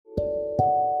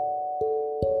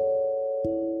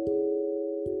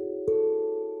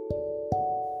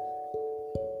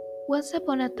Once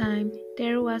upon a time,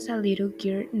 there was a little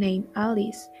girl named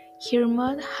Alice. Her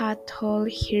mom had told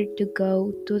her to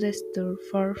go to the store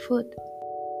for food.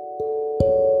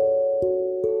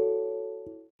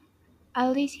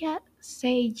 Alicia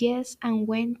said yes and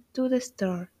went to the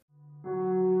store.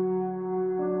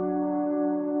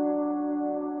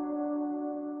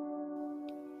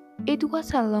 It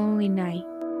was a lonely night.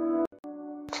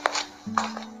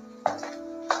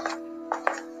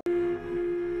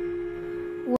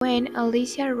 When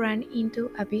Alicia ran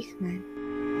into a big man.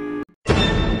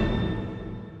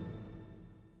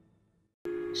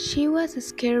 She was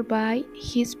scared by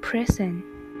his presence.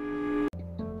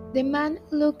 The man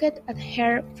looked at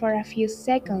her for a few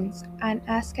seconds and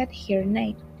asked her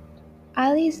name.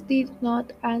 Alice did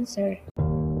not answer.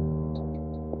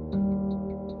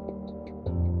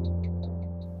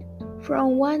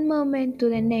 From one moment to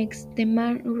the next, the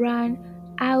man ran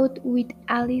out with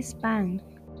Alice's bag.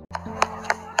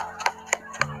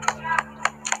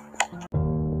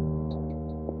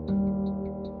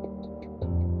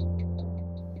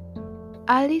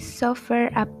 Alice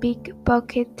suffered a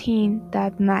pickpocketing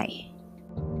that night.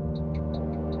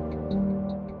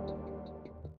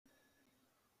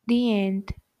 The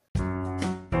end.